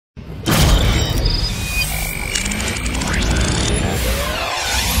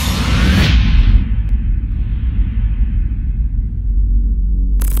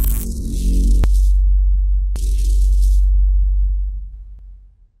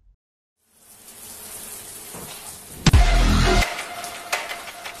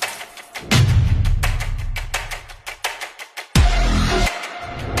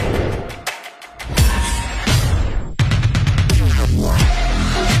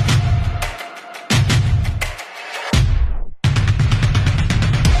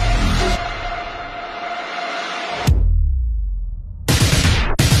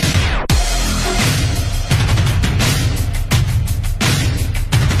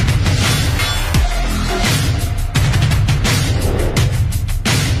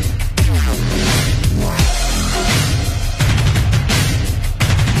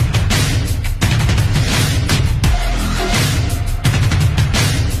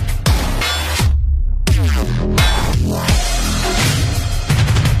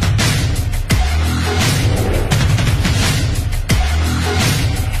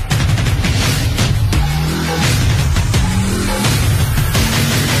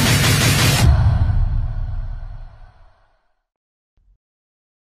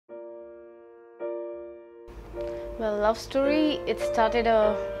love story, it started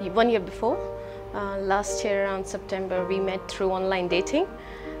 1 year before. Last year around September, we met through online dating,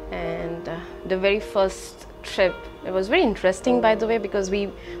 and the very first trip, it was very interesting, by the way, because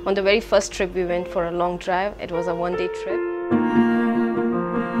on the very first trip we went for a long drive. It was a one-day trip.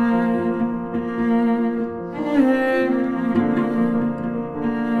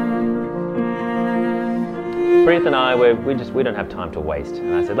 Parita and I, we don't have time to waste,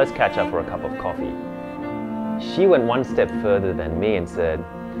 and I said, let's catch up for a cup of coffee. She went one step further than me and said,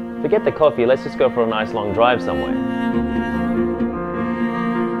 forget the coffee, let's just go for a nice long drive somewhere.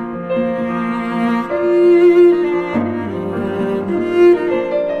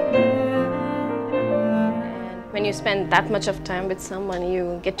 And when you spend that much of time with someone,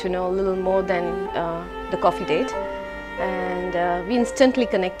 you get to know a little more than the coffee date. And we instantly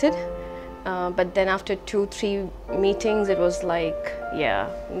connected. But then after 2-3 meetings, it was like, yeah,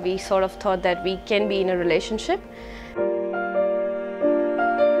 we sort of thought that we can be in a relationship.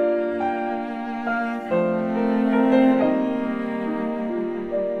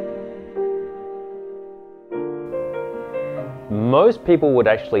 Most people would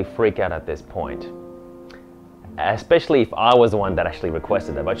actually freak out at this point, especially if I was the one that actually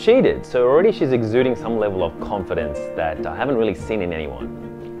requested it, but she did. So already she's exuding some level of confidence that I haven't really seen in anyone.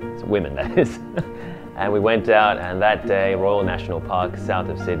 Women, that is. And we went out, and that day, Royal National Park, south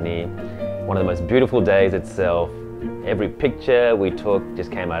of Sydney, one of the most beautiful days itself. Every picture we took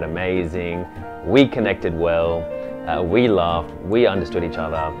just came out amazing. We connected well, we laughed, we understood each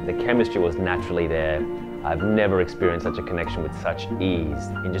other. The chemistry was naturally there. I've never experienced such a connection with such ease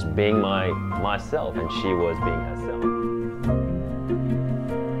in just being myself, and she was being herself.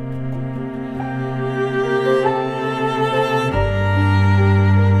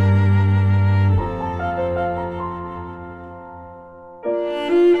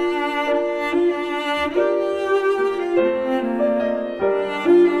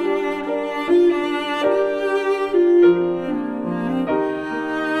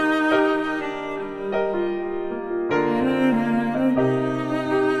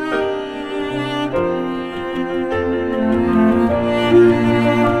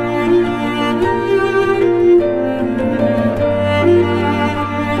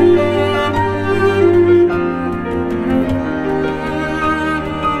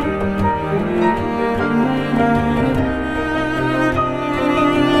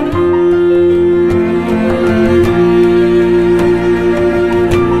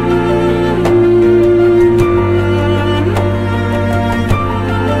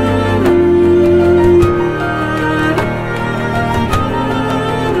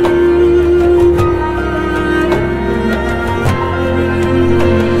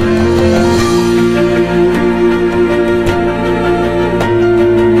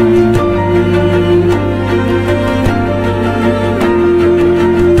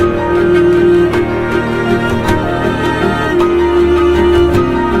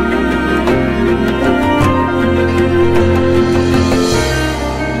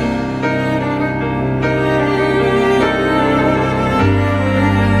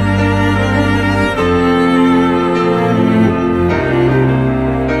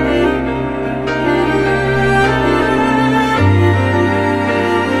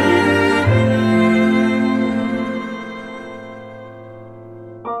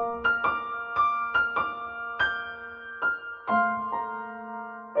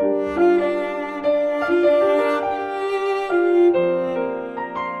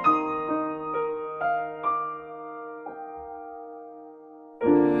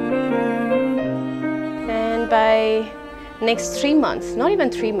 By next 3 months, not even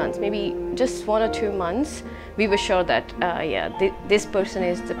 3 months, maybe just 1 or 2 months, we were sure that this person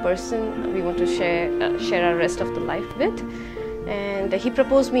is the person we want to share our rest of the life with. And he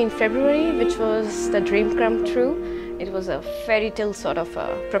proposed me in February, which was the dream come true. It was a fairy tale sort of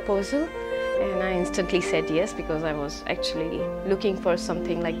proposal, and I instantly said yes, because I was actually looking for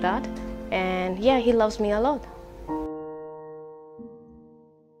something like that. And yeah, he loves me a lot.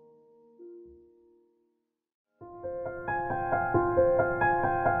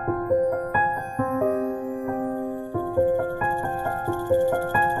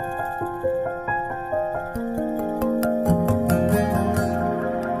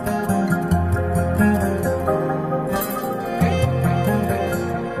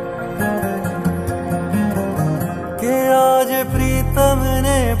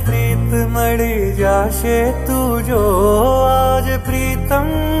 मड़ी जाशे तू जो आज प्रीतम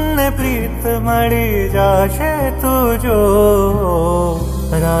ने प्रीत मड़ी जाशे तू जो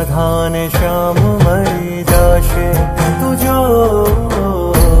राधा ने श्याम मड़ी जाशे तू जो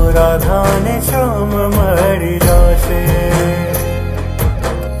राधा ने श्याम मड़ी जाशे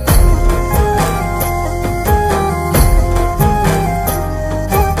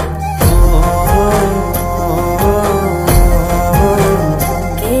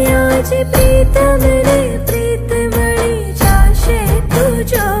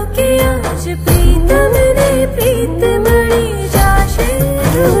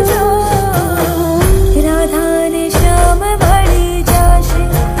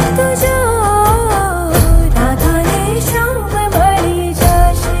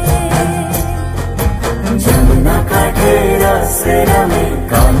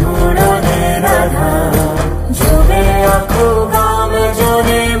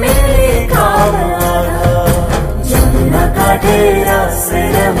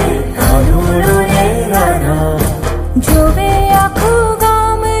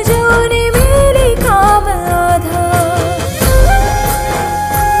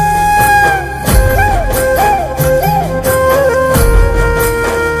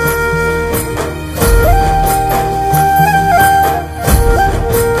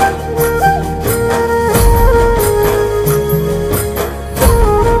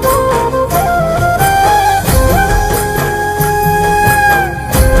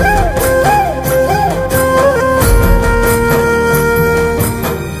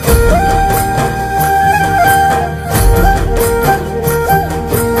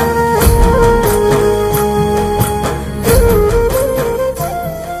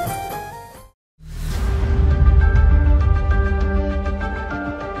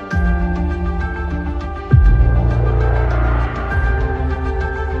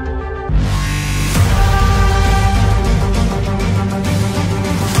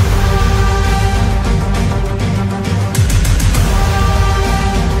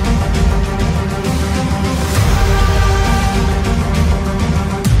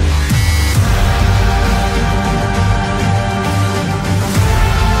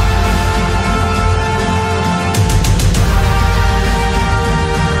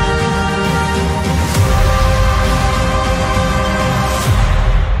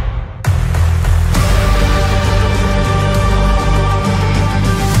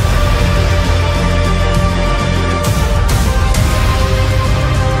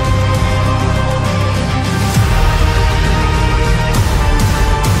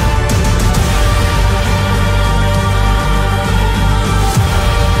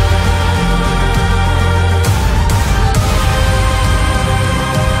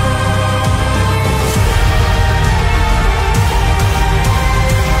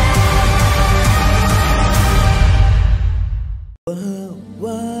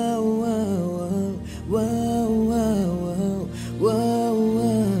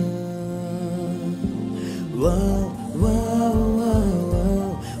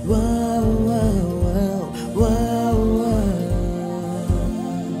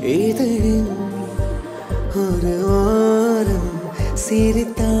இதழின் ஒரு ஓரம்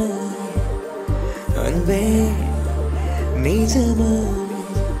சிரித்தாய் அன்பே நிஜமா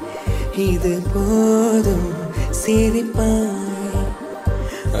இது போதும் சிரிப்பாய்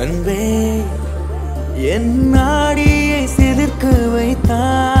அன்பே என் நாடியை சிலிர்க்க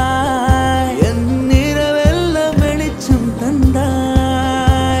வைத்தாய் என் நிறவெல்லாம் வெளிச்சம்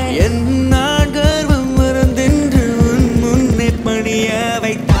தந்தாய் என் நான் கர்வம் மறந்தென்று உன் முன்னே பணிய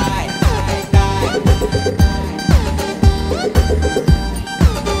வைத்தாய்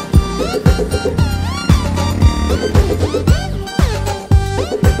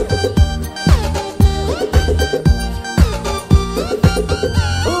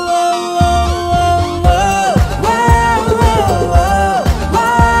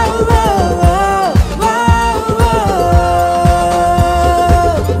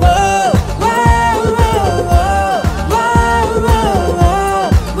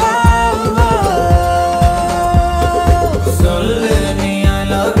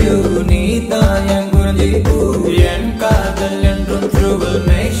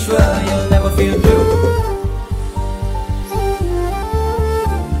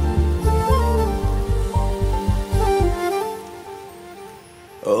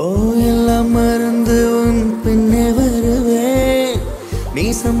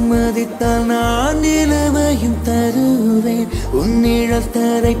சம்மதித்தால் நான் நிலவையும் தருவேன் உன்னிழல்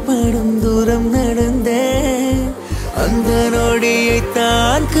தரைப்படும் தூரம் நடந்தேன் அந்த நொடியை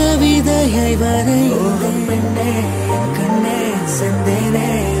தான் கவிதையை வரைந்தேன் பெண்ணே கண்ணே செந்தேனே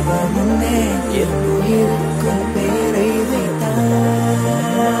முன்னே என் உயிருக்கும் பேரை வைத்தாய்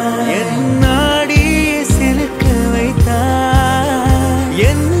என் நாடியை சிலுக்க வைத்தாய்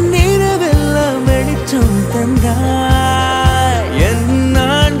என் நிறவெல்லாம் வெளிச்சம் தந்தாய்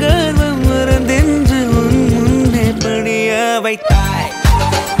வைத்தாய்